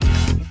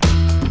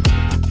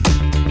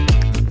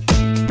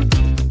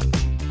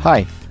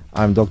Hi,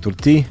 I'm Dr.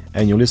 T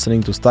and you're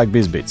listening to STAC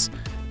BizBits.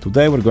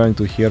 Today we're going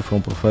to hear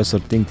from Professor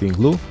Tingting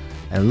Liu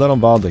and learn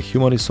about the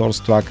Human Resource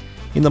track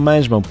in the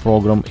management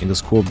program in the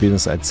School of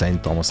Business at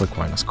St. Thomas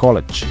Aquinas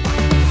College.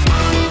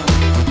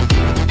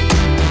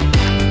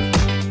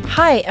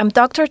 Hi, I'm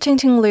Dr.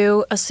 Tingting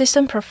Liu,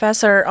 Assistant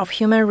Professor of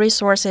Human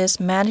Resources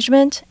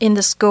Management in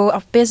the School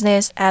of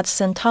Business at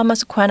St.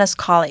 Thomas Aquinas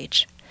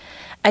College.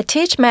 I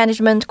teach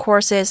management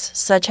courses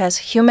such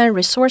as Human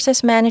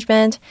Resources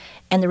Management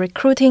and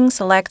Recruiting,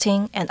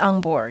 Selecting, and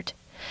Onboard.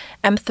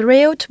 I'm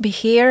thrilled to be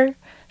here,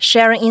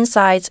 sharing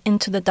insights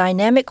into the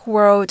dynamic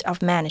world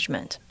of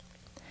management.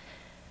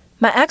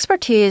 My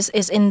expertise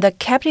is in the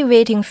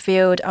captivating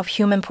field of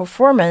human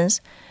performance,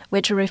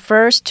 which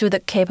refers to the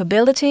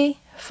capability,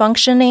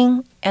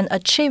 functioning, and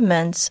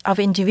achievements of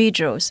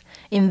individuals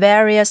in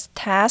various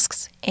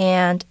tasks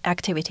and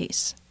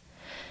activities.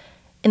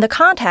 In the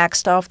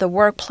context of the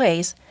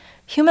workplace,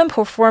 human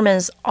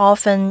performance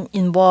often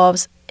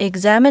involves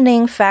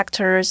examining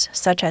factors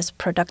such as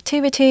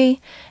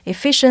productivity,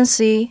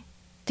 efficiency,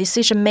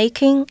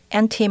 decision-making,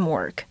 and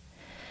teamwork.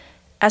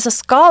 As a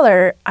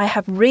scholar, I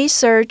have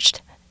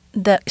researched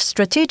the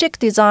strategic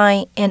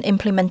design and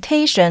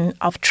implementation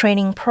of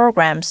training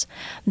programs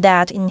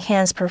that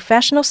enhance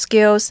professional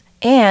skills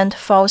and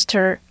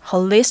foster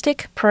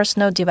holistic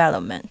personal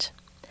development.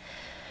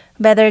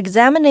 Whether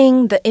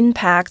examining the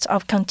impact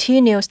of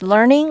continuous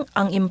learning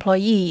on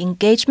employee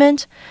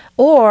engagement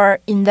or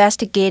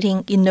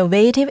investigating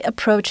innovative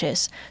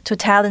approaches to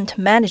talent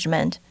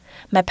management,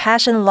 my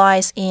passion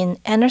lies in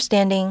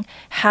understanding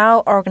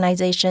how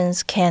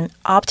organizations can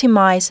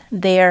optimize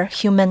their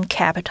human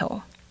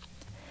capital.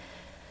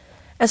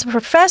 As a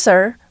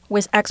professor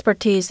with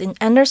expertise in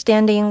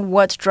understanding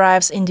what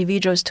drives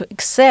individuals to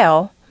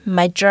excel,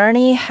 my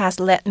journey has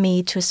led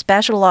me to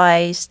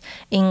specialize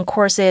in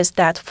courses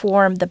that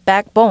form the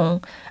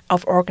backbone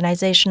of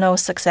organizational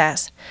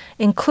success,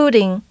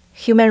 including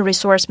human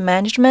resource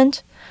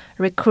management,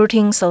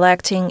 recruiting,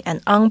 selecting,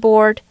 and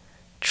onboard,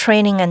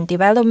 training and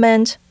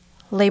development,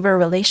 labor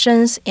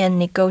relations and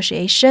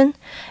negotiation,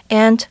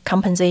 and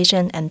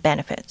compensation and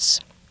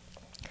benefits.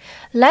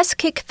 Let's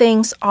kick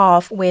things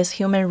off with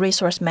human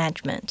resource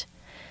management.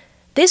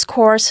 This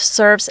course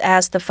serves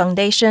as the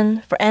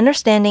foundation for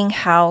understanding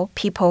how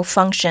people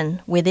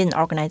function within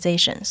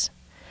organizations.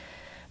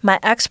 My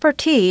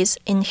expertise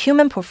in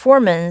human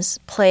performance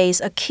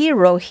plays a key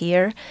role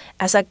here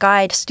as I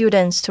guide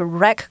students to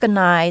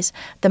recognize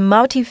the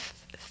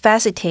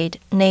multifaceted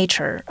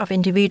nature of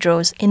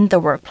individuals in the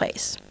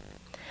workplace.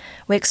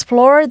 We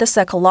explore the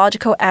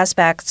psychological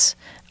aspects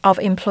of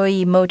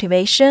employee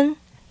motivation,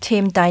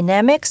 team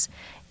dynamics,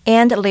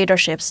 and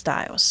leadership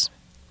styles.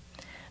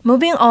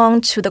 Moving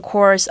on to the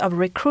course of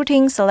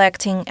recruiting,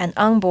 selecting, and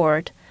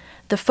onboard,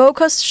 the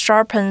focus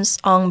sharpens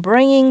on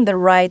bringing the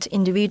right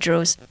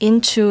individuals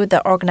into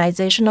the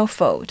organizational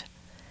fold.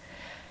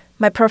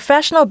 My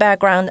professional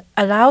background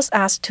allows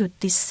us to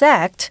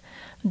dissect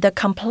the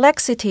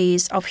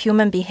complexities of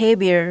human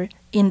behavior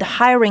in the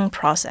hiring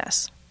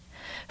process.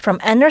 From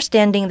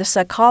understanding the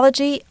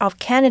psychology of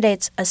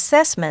candidates'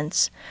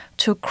 assessments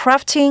to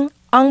crafting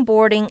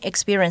onboarding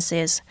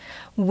experiences,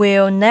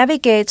 we'll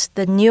navigate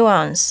the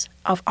nuance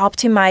of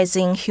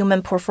optimizing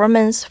human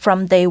performance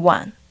from day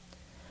one.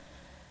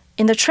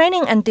 In the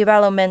training and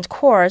development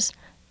course,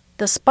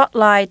 the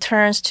spotlight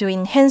turns to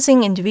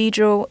enhancing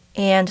individual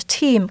and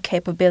team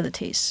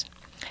capabilities.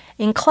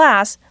 In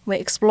class, we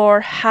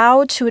explore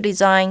how to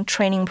design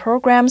training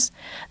programs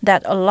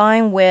that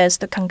align with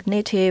the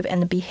cognitive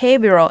and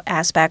behavioral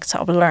aspects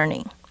of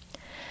learning.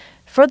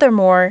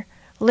 Furthermore,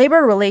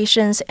 labor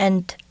relations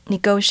and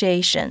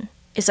negotiation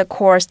is a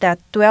course that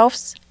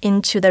delves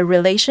into the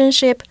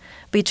relationship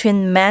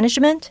between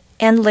management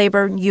and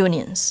labor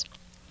unions.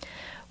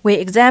 We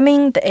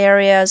examine the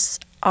areas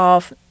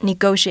of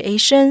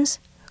negotiations,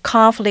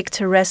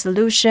 conflict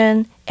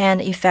resolution,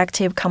 and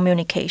effective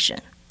communication.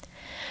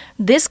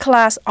 This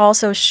class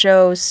also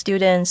shows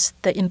students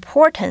the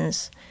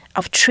importance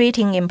of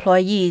treating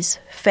employees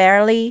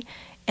fairly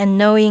and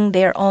knowing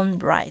their own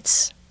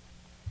rights.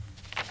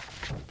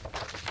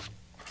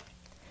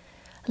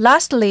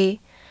 Lastly,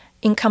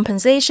 in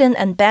compensation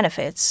and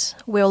benefits,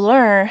 we'll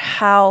learn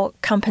how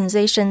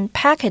compensation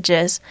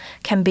packages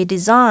can be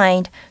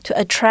designed to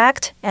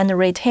attract and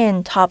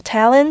retain top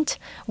talent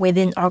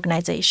within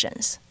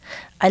organizations.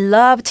 I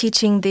love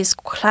teaching these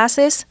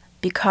classes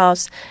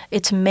because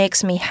it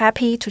makes me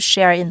happy to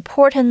share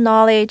important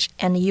knowledge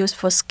and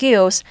useful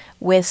skills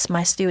with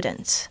my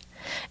students.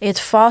 It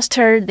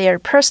fosters their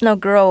personal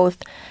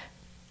growth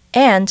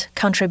and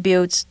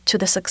contributes to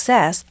the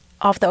success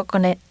of the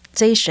organization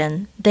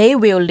they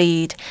will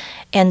lead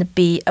and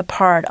be a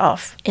part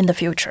of in the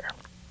future.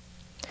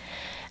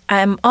 I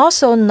am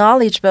also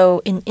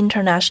knowledgeable in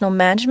international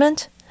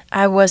management.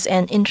 I was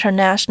an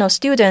international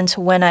student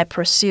when I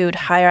pursued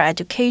higher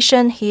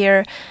education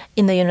here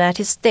in the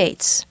United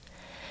States.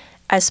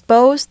 As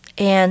both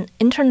an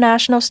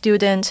international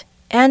student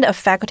and a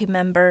faculty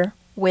member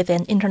with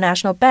an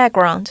international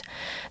background,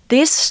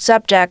 this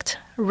subject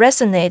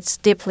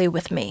resonates deeply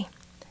with me.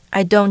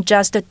 I don't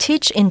just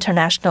teach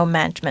international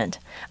management,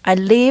 I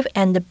live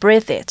and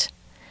breathe it.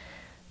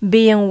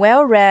 Being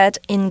well-read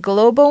in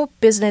global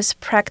business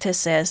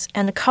practices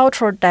and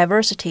cultural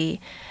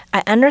diversity,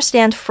 I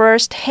understand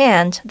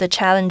firsthand the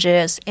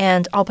challenges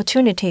and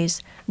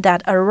opportunities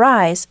that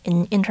arise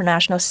in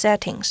international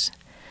settings.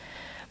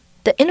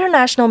 The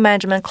international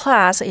management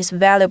class is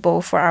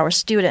valuable for our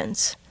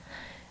students.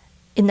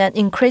 In an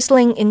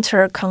increasingly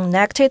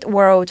interconnected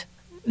world,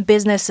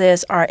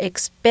 businesses are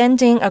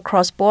expanding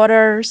across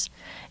borders,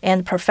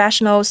 and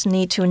professionals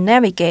need to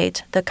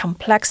navigate the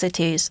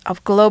complexities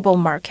of global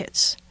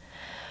markets.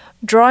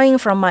 Drawing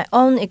from my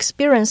own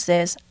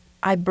experiences,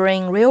 I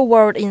bring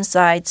real-world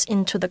insights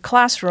into the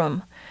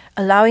classroom,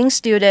 allowing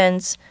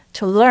students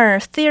to learn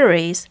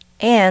theories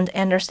and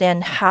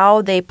understand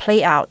how they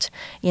play out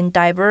in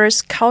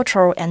diverse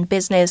cultural and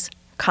business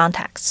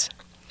contexts.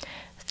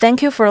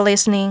 Thank you for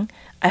listening.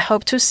 I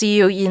hope to see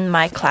you in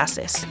my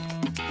classes.